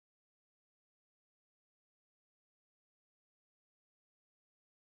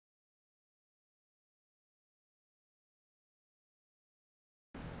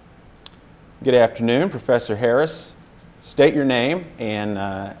Good afternoon, Professor Harris. State your name and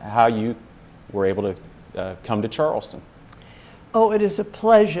how you were able to come to Charleston. Oh, it is a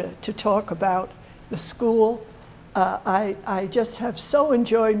pleasure to talk about the school. I just have so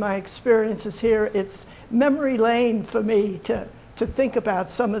enjoyed my experiences here. It's memory lane for me to think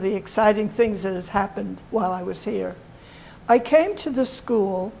about some of the exciting things that has happened while I was here. I came to the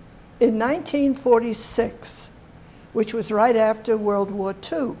school in 1946, which was right after World War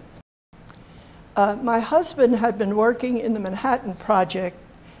II. My husband had been working in the Manhattan Project,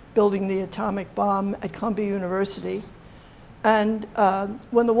 building the atomic bomb at Columbia University. And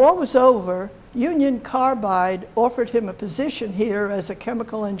when the war was over, Union Carbide offered him a position here as a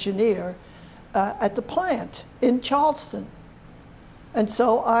chemical engineer at the plant in Charleston. And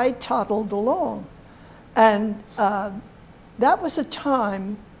so I toddled along. And that was a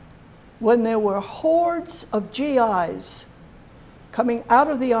time when there were hordes of GIs coming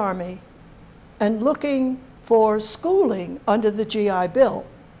out of the Army and looking for schooling under the GI Bill.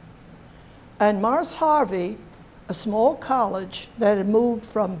 And Morris Harvey, a small college that had moved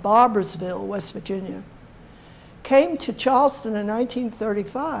from Barboursville, West Virginia, came to Charleston in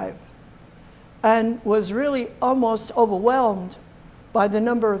 1935 and was really almost overwhelmed by the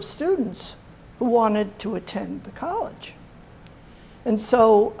number of students who wanted to attend the college. And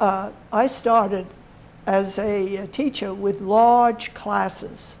so I started as a teacher with large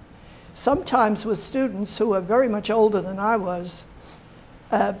classes, sometimes with students who are very much older than I was,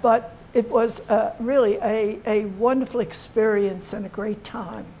 but it was really a wonderful experience and a great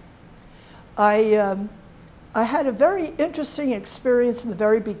time. I had a very interesting experience in the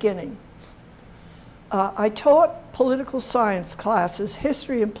very beginning. I taught political science classes,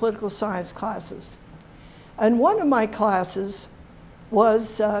 history and political science classes. And one of my classes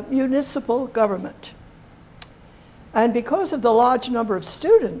was municipal government. And because of the large number of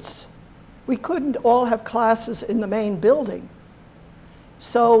students, we couldn't all have classes in the main building.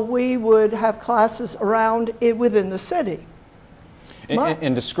 So we would have classes around within the city.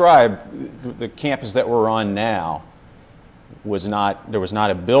 And describe the campus that we're on now. There was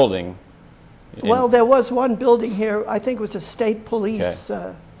not a building. Well, there was one building here. I think it was a state police.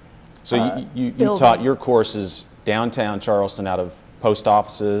 Okay. So you taught your courses downtown Charleston out of post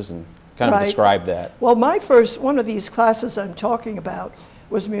offices and kind of describe that. Well, one of these classes I'm talking about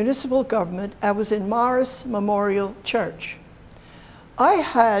was municipal government. I was in Morris Memorial Church. I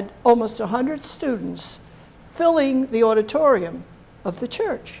had almost 100 students filling the auditorium of the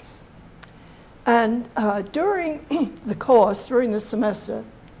church. And during the course, during the semester,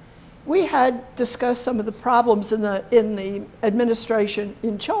 we had discussed some of the problems in the administration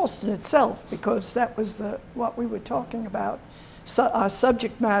in Charleston itself, because that was what we were talking about, our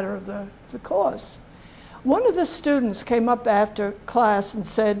subject matter of the course. One of the students came up after class and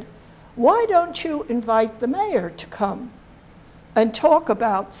said, "Why don't you invite the mayor to come and talk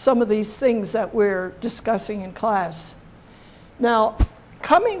about some of these things that we're discussing in class?" Now,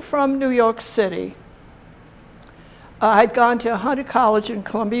 coming from New York City, I'd gone to Hunter College and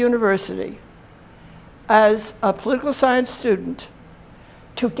Columbia University as a political science student.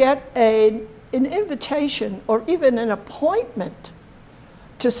 To get an invitation or even an appointment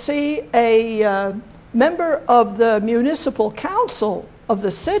to see a member of the municipal council of the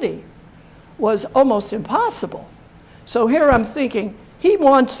city was almost impossible. So here I'm thinking, he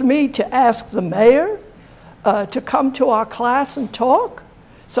wants me to ask the mayor to come to our class and talk?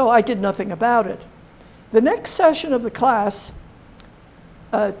 So I did nothing about it. The next session of the class,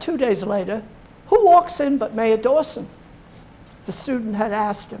 2 days later, who walks in but Mayor Dawson? The student had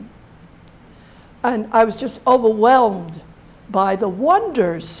asked him. And I was just overwhelmed by the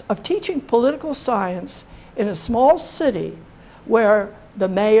wonders of teaching political science in a small city where the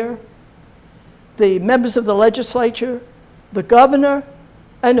mayor, the members of the legislature, the governor,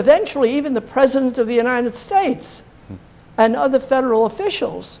 and eventually even the President of the United States and other federal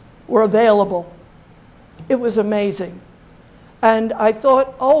officials were available. It was amazing. And I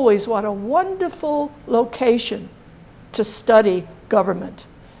thought always what a wonderful location to study government,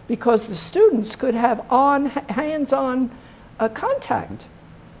 because the students could have hands-on contact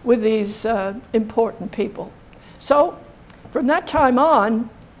with these important people. So from that time on,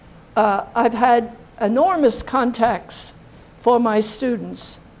 I've had enormous contacts for my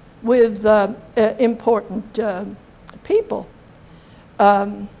students with important people.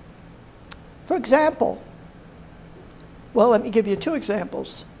 For example, well, let me give you 2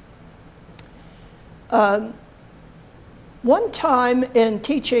 examples. One time in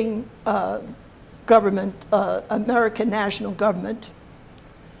teaching government, American national government,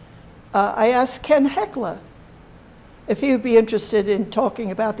 I asked Ken Heckler if he would be interested in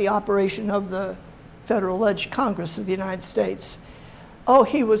talking about the operation of the Federal Congress of the United States. Oh,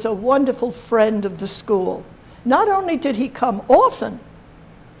 he was a wonderful friend of the school. Not only did he come often,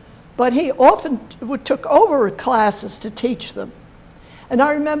 but he often took over classes to teach them. And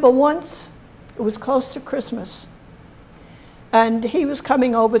I remember once, it was close to Christmas, and he was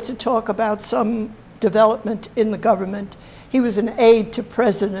coming over to talk about some development in the government. He was an aide to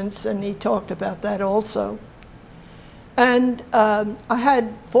presidents, and he talked about that also. And I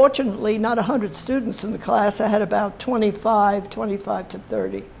had, fortunately, not 100 students in the class. I had about 25 to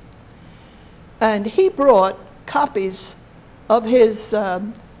 30. And he brought copies of his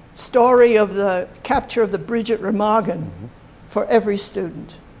story of the capture of the Bridget Remagen for every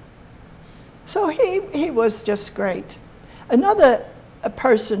student. So he was just great. Another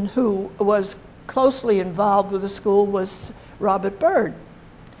person who was closely involved with the school was Robert Byrd.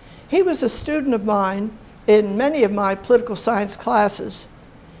 He was a student of mine in many of my political science classes,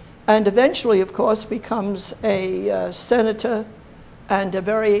 and eventually, of course, becomes a senator and a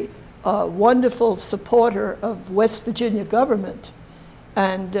very wonderful supporter of West Virginia government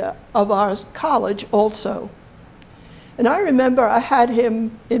and of our college also. And I remember I had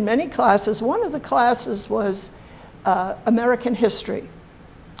him in many classes. One of the classes was American history,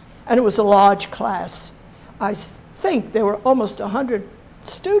 and it was a large class. I think there were almost 100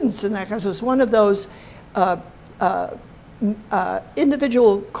 students in that class. It was one of those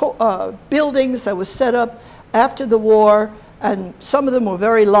individual buildings that was set up after the war, and some of them were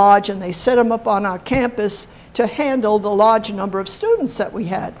very large, and they set them up on our campus to handle the large number of students that we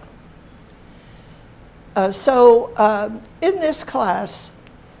had. In this class,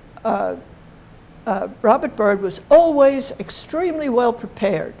 Robert Byrd was always extremely well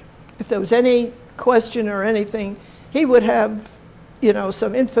prepared. If there was any question or anything, he would have, you know,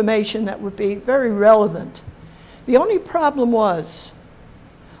 some information that would be very relevant. The only problem was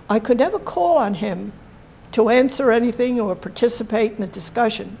I could never call on him to answer anything or participate in a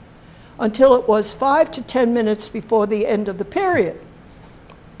discussion until it was 5 to 10 minutes before the end of the period.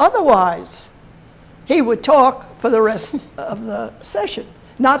 Otherwise, he would talk for the rest of the session.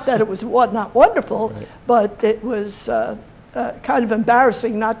 Not that it was not wonderful, right, but it was kind of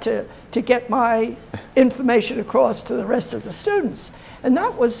embarrassing not to get my information across to the rest of the students. And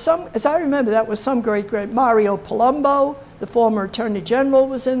that was as I remember, that was some great, Mario Palumbo, the former Attorney General,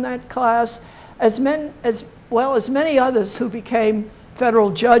 was in that class, as well as many others who became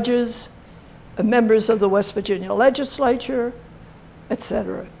federal judges, members of the West Virginia legislature,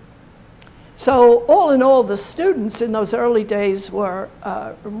 etc. So all in all, the students in those early days were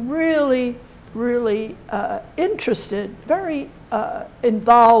really interested, very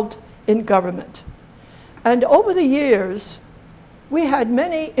involved in government. And over the years, we had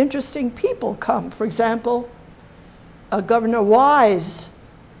many interesting people come. For example, Governor Wise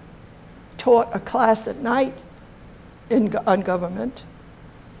taught a class at night on government.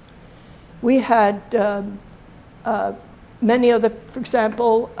 We had many other, for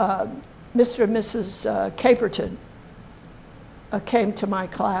example, Mr. and Mrs. Caperton came to my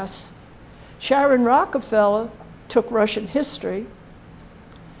class. Sharon Rockefeller took Russian history.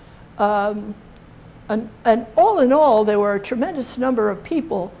 And all in all, there were a tremendous number of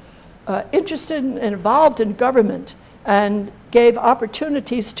people interested and involved in government and gave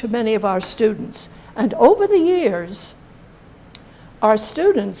opportunities to many of our students. And over the years, our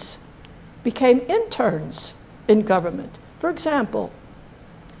students became interns in government. For example,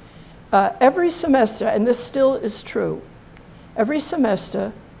 every semester, and this still is true, every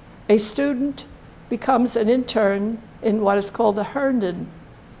semester a student becomes an intern in what is called the Herndon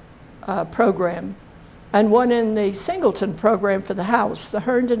program, and one in the Singleton program for the House. The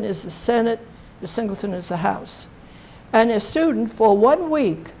Herndon is the Senate, the Singleton is the House. And a student for 1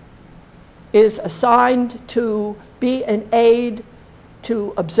 week is assigned to be an aide,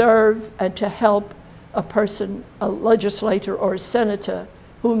 to observe and to help a person, a legislator or a senator,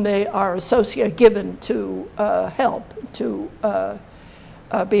 whom they are given to help, to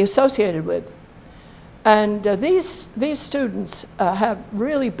be associated with. And these students have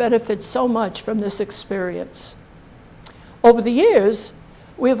really benefited so much from this experience. Over the years,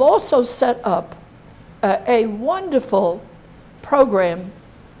 we have also set up a wonderful program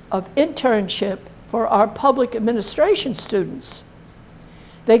of internship for our public administration students.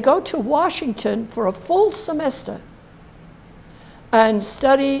 They go to Washington for a full semester and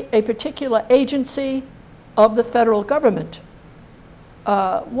study a particular agency of the federal government.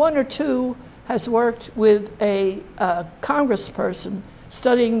 One or two has worked with a congressperson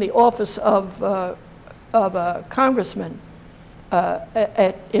studying the office of a congressman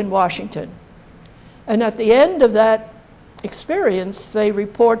in Washington. And at the end of that experience, they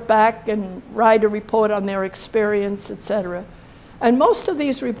report back and write a report on their experience, etc. And most of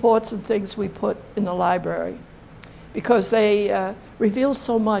these reports and things we put in the library because they reveal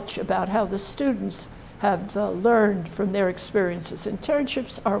so much about how the students have learned from their experiences.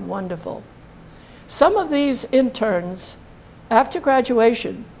 Internships are wonderful. Some of these interns, after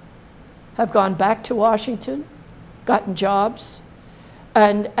graduation, have gone back to Washington, gotten jobs,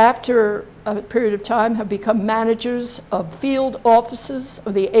 and after a period of time have become managers of field offices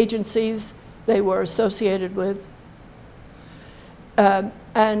of the agencies they were associated with. In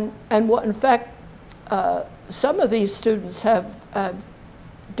fact, some of these students have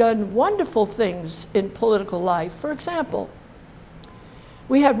done wonderful things in political life. For example,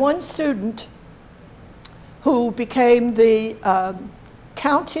 we had one student who became the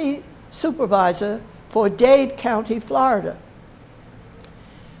county supervisor for Dade County, Florida.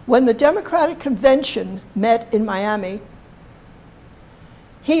 When the Democratic Convention met in Miami,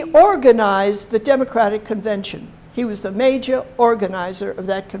 he organized the Democratic Convention. He was the major organizer of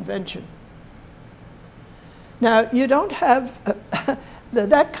that convention. Now, you don't have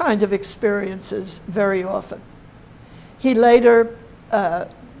that kind of experiences very often. He later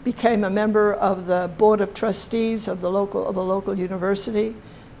became a member of the Board of Trustees of a local university,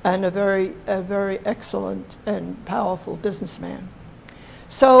 and a very excellent and powerful businessman.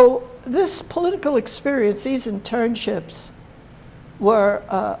 So this political experience, these internships, were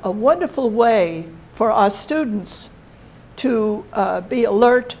a wonderful way for our students to be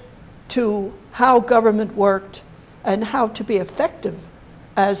alert to how government worked and how to be effective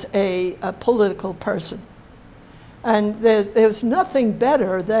as a political person. And there's nothing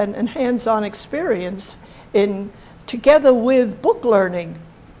better than a hands-on experience in, together with book learning,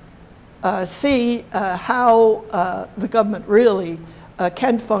 see how the government really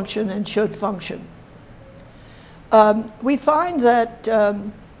can function and should function. We find that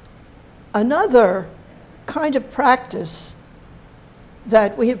another kind of practice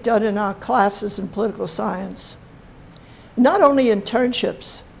that we have done in our classes in political science, not only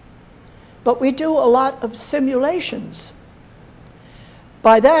internships, but we do a lot of simulations.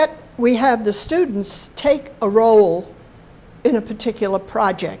 By that, we have the students take a role in a particular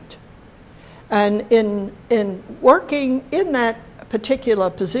project. And in working in that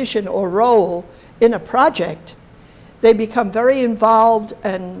particular position or role in a project, they become very involved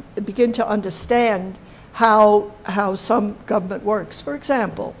and begin to understand how some government works. For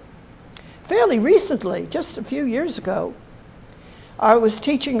example, fairly recently, just a few years ago, I was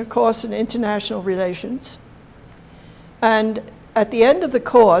teaching a course in international relations, and at the end of the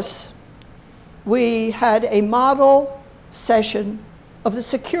course, we had a model session of the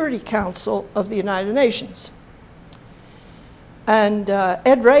Security Council of the United Nations. And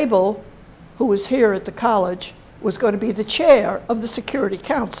Ed Rabel, who was here at the college, was going to be the chair of the Security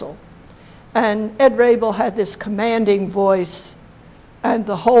Council. And Ed Rabel had this commanding voice, and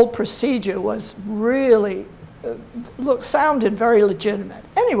the whole procedure was really, sounded very legitimate.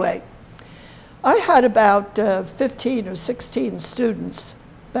 Anyway, I had about 15 or 16 students,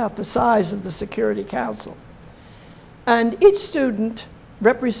 about the size of the Security Council. And each student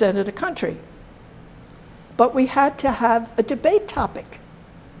represented a country. But we had to have a debate topic.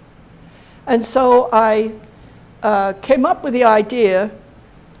 And so I came up with the idea,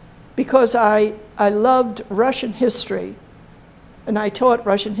 because I loved Russian history, and I taught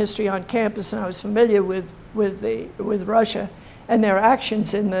Russian history on campus, and I was familiar with Russia and their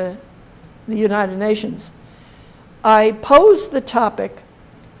actions in the United Nations. I posed the topic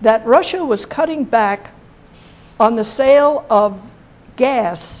that Russia was cutting back on the sale of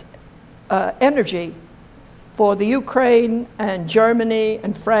gas, energy, for the Ukraine and Germany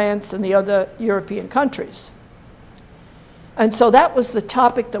and France and the other European countries. And so that was the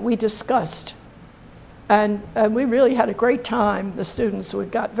topic that we discussed. And we really had a great time. The students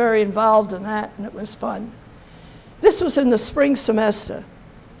got very involved in that, and it was fun. This was in the spring semester.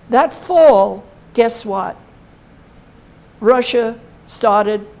 That fall, guess what? Russia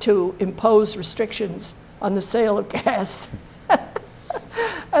started to impose restrictions on the sale of gas.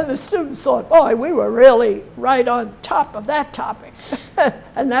 And the students thought, boy, we were really right on top of that topic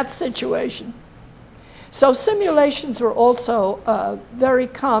and that situation. So simulations were also very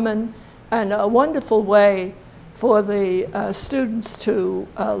common and a wonderful way for the students to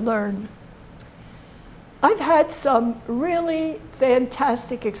learn. I've had some really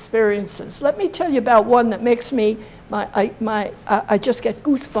fantastic experiences. Let me tell you about one that makes me, I just get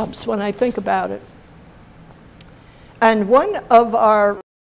goosebumps when I think about it. And one of our